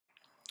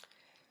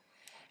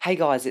Hey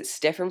guys, it's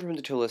Stefan from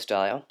Untitled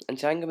Australia, and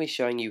today I'm going to be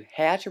showing you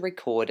how to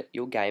record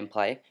your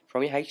gameplay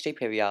from your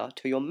HDPVR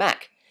to your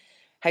Mac.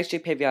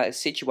 HDPVR is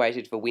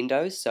situated for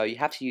Windows, so you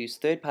have to use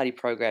third-party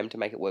program to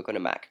make it work on a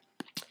Mac.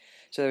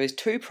 So there is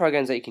two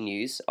programs that you can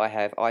use. I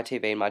have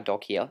EyeTv in my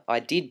dock here. I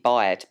did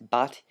buy it,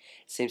 but it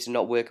seems to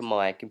not work on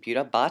my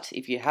computer. But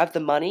if you have the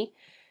money,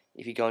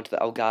 if you go into the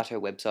Elgato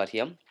website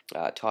here,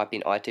 type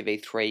in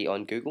EyeTv3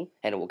 on Google,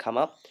 and it will come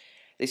up.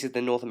 This is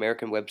the North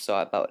American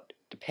website, but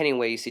depending on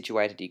where you're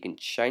situated, you can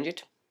change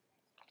it.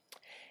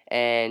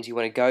 And you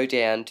want to go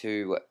down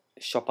to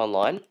shop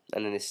online,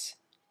 and then this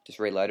just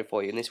reload it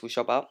for you, and this will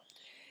shop up.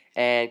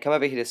 And come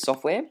over here to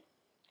software,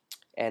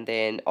 and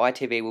then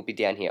EyeTv will be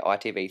down here,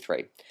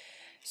 EyeTv3.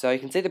 So you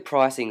can see the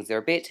pricings, they're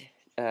a bit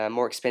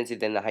more expensive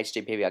than the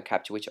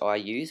HDPVRCapture, which I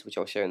use, which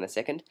I'll show in a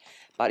second.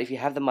 But if you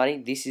have the money,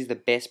 this is the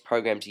best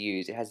program to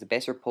use. It has the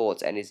best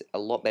reports and is a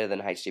lot better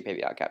than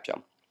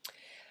HDPVRCapture.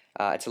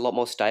 It's a lot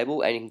more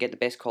stable, and you can get the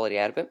best quality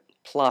out of it.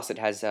 Plus, it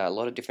has a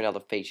lot of different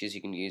other features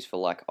you can use for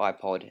like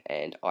iPod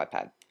and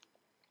iPad.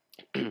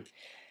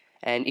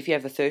 And if you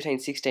have the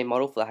 1316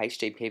 model for the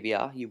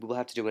HDPVR, you will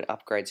have to do an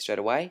upgrade straight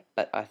away,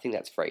 but I think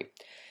that's free.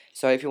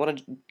 So if you want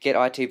to get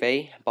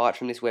EyeTv, buy it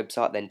from this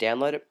website, then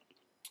download it.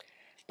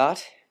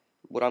 But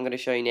what I'm going to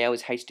show you now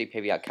is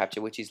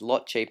HDPVRCapture, which is a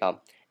lot cheaper,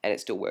 and it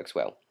still works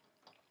well.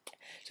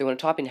 So you want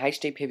to type in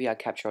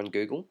HDPVRCapture on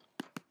Google.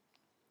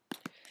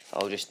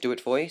 I'll just do it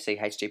for you, see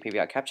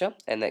HDPVRCapture,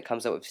 and that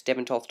comes up with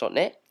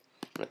stepandtoth.net.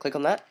 I'm going to click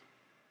on that.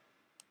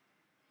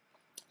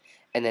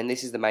 And then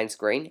this is the main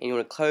screen, and you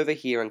want to go over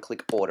here and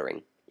click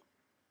ordering.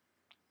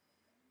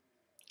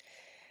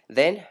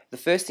 Then, the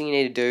first thing you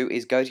need to do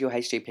is go to your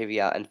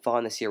HDPVR and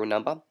find the serial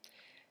number.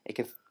 It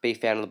can be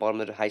found on the bottom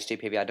of the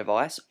HDPVR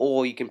device,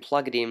 or you can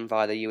plug it in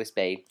via the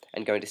USB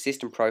and go into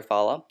System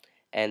Profiler,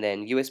 and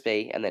then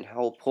USB, and then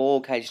hold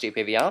Porg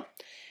HDPVR,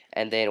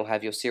 and then it'll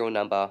have your serial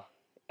number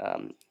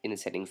in the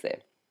settings there.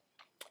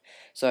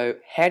 So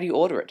how do you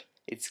order it?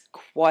 It's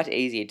quite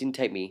easy. It didn't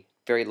take me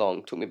very long.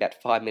 It took me about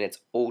 5 minutes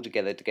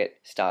altogether to get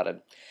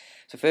started.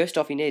 So first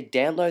off, you need to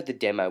download the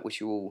demo,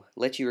 which will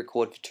let you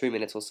record for 2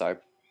 minutes or so,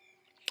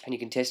 and you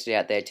can test it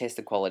out there, test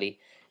the quality.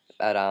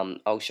 But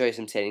I'll show you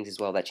some settings as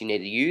well that you need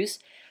to use.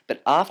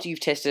 But after you've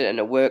tested it and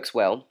it works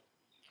well,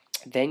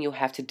 then you'll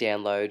have to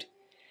download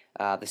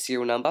the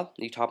serial number.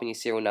 You type in your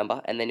serial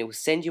number, and then it will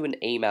send you an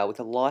email with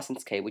a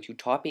license key, which you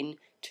type in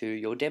to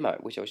your demo,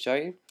 which I'll show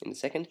you in a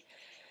second.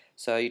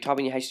 So you type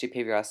in your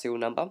HDPVR serial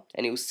number,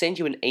 and it will send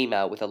you an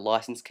email with a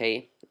license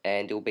key,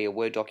 and it will be a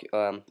Word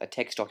a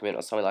text document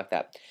or something like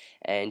that,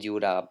 and you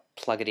would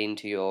plug it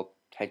into your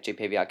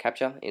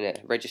HDPVRCapture in a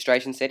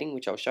registration setting,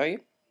 which I'll show you.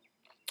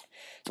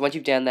 So once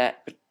you've done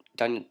that,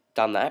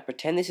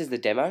 pretend this is the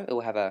demo. It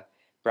will have a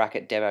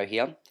bracket demo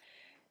here.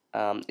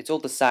 It's all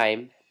the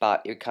same,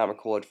 but it can't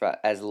record for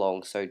as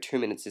long, so 2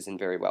 minutes isn't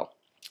very well.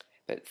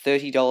 But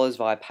 $30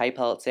 via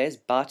PayPal it says,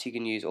 but you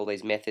can use all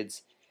these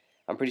methods.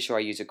 I'm pretty sure I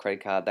use a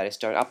credit card. They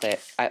just don't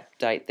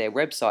update their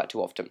website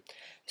too often.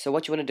 So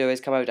what you want to do is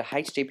come over to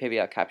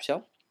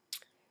HDPVRCapture,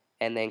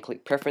 and then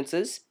click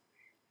Preferences,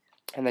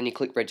 and then you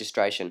click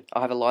Registration. I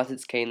have a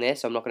license key in there,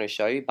 so I'm not going to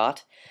show you,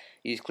 but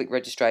you just click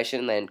Registration,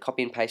 and then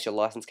copy and paste your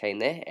license key in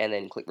there, and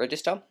then click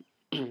Register,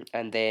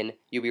 and then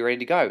you'll be ready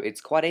to go.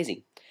 It's quite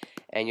easy.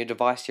 And your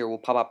device here will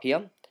pop up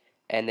here,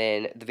 and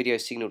then the video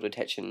signal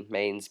detection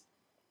means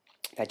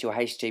that your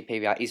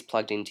HDPVR is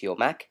plugged into your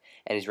Mac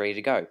and is ready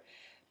to go.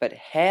 But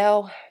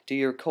how do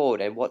you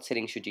record, and what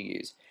settings should you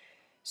use?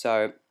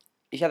 So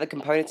if you have the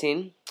components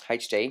in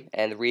HD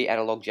and the rear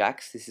analog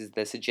jacks, this is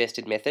the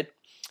suggested method.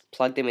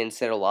 Plug them in,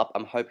 set it all up.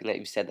 I'm hoping that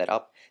you've set that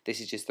up. This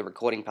is just the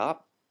recording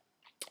part.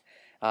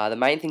 The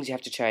main things you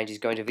have to change is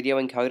go into Video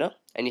Encoder,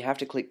 and you have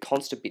to click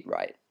Constant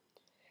Bitrate.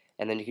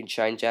 And then you can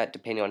change that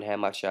depending on how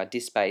much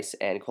disk space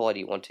and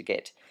quality you want to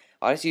get.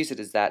 I just use it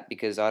as that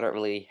because I don't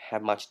really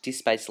have much disk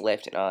space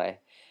left, and I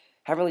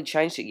haven't really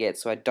changed it yet,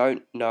 so I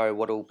don't know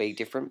what will be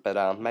different,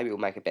 but maybe we'll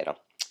make it better.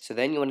 So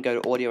then you want to go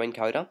to Audio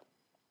Encoder,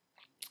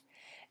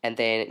 and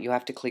then you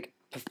have to click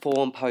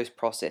Perform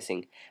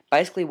Post-Processing.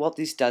 Basically what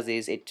this does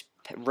is it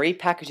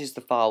repackages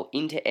the file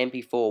into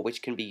MP4,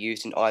 which can be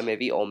used in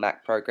iMovie or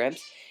Mac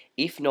programs.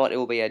 If not, it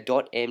will be a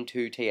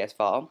 .m2ts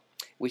file,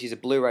 which is a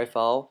Blu-ray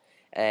file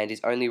and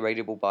is only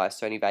readable by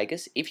Sony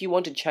Vegas. If you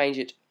want to change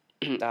it,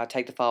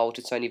 take the file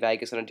to Sony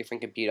Vegas on a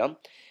different computer,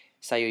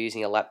 say you're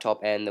using a laptop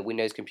and the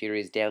Windows computer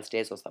is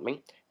downstairs or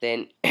something,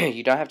 then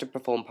you don't have to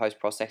perform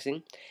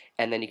post-processing,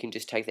 and then you can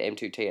just take the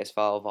M2TS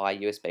file via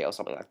USB or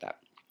something like that.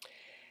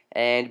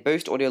 And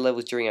boost audio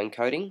levels during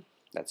encoding,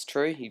 that's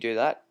true, you do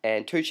that,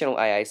 and 2-channel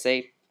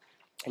AAC,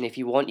 and if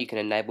you want you can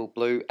enable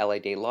blue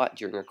LED light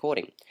during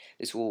recording.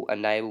 This will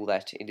enable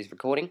that it is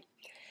recording.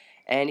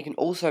 And you can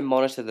also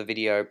monitor the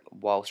video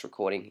whilst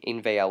recording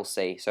in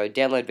VLC. So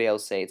download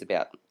VLC, it's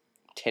about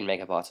 10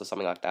 megabytes or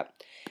something like that.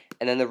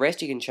 And then the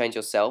rest you can change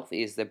yourself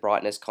is the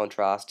brightness,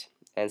 contrast,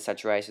 and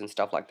saturation,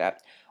 stuff like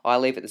that. I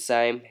leave it the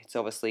same. It's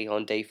obviously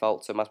on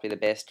default, so it must be the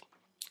best.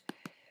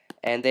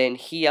 And then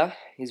here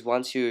is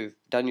once you've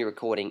done your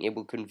recording, it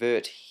will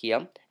convert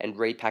here and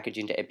repackage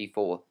into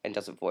MP4 and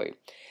does it for you.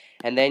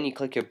 And then you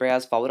click your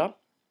browse folder,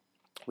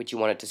 which you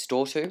want it to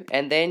store to,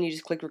 and then you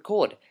just click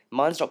record.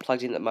 Mine's not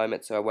plugged in at the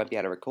moment, so I won't be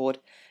able to record,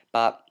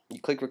 but you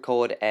click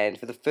record, and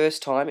for the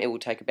first time it will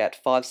take about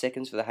 5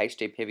 seconds for the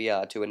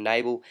HDPVR to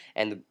enable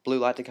and the blue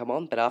light to come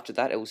on, but after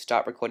that it will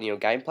start recording your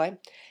gameplay,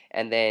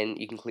 and then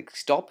you can click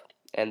stop,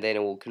 and then it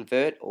will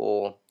convert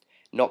or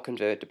not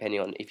convert depending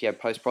on if you have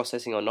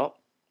post-processing or not,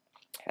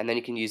 and then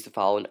you can use the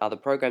file in other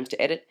programs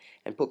to edit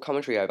and put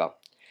commentary over.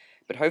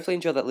 But hopefully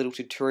enjoy that little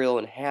tutorial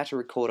on how to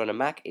record on a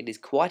Mac. It is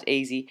quite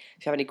easy.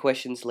 If you have any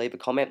questions, leave a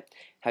comment.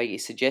 Have any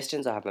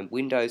suggestions? I have a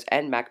Windows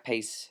and Mac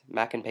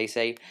and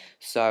PC,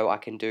 so I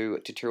can do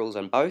tutorials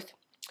on both.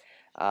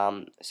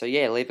 So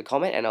yeah, leave a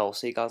comment and I'll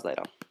see you guys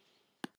later.